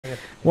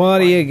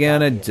What are you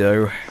gonna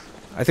do?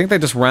 I think they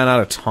just ran out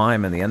of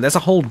time in the end. There's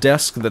a whole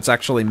desk that's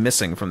actually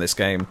missing from this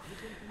game.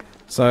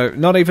 So,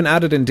 not even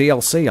added in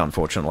DLC,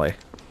 unfortunately.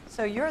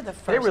 So you're the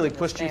first. They really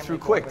pushed you through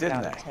quick,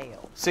 didn't they?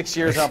 6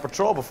 years on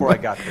patrol before I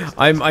got this.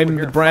 I'm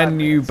the brand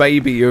new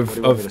baby of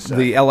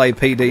the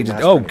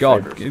LAPD. Oh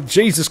god,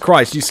 Jesus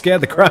Christ, you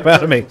scared the crap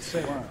out of me.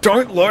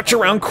 Don't lurch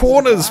around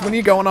corners when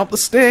you're going up the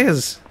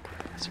stairs.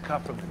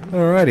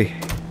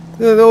 Alrighty.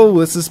 Oh,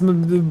 this is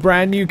the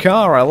brand new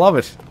car, I love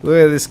it.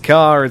 Look at this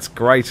car, it's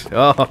great.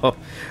 Oh,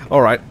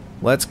 alright,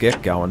 let's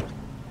get going.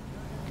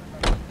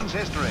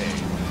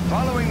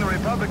 Following the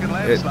Republican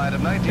landslide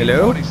of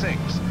 1946,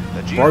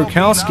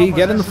 Brokowski,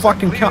 get in the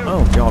fucking car.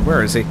 Oh god,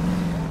 where is he?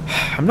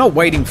 I'm not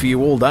waiting for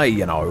you all day,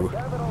 you know.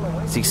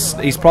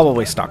 He's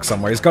probably stuck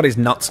somewhere. He's got his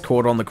nuts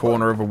caught on the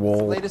corner of a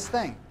wall. Latest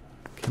thing.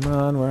 Come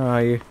on, where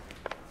are you?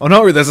 Oh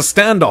no, there's a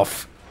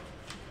standoff.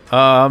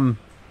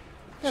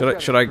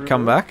 Should I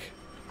come back?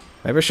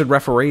 Maybe I should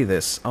referee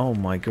this. Oh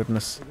my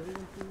goodness.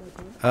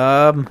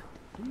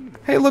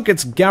 Hey look,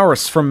 it's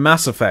Garrus from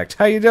Mass Effect.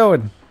 How you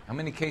doing? How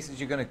many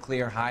cases you gonna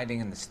clear hiding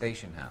in the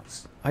station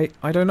house? I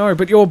don't know,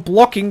 but you're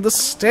blocking the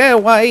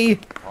stairway!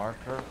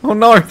 Parker? Oh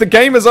no, the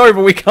game is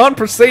over, we can't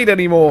proceed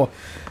anymore!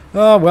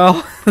 Oh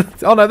well.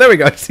 Oh no, there we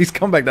go, he's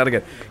come back down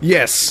again.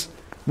 Yes!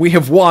 We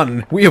have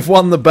won! We have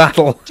won the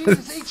battle!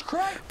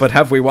 But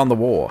have we won the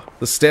war?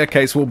 The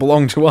staircase will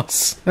belong to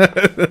us.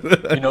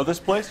 You know this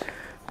place?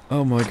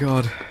 Oh my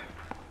god.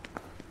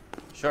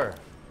 Sure.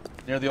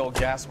 Near the old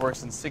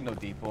gasworks and signal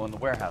depot and the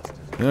warehouses.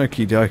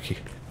 Okie dokie.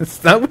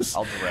 That was...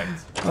 I'll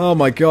direct. Oh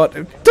my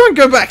god. Don't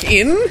go back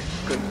in!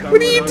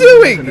 What are you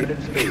doing?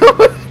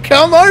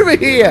 Come over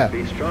here!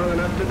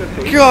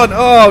 God,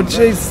 oh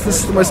jeez,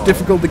 this is the most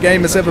difficult the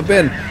game has ever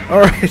been.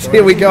 Alright,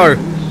 here we go.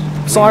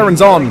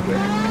 Siren's on.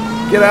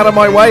 Get out of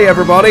my way,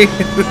 everybody.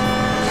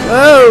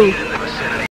 Oh!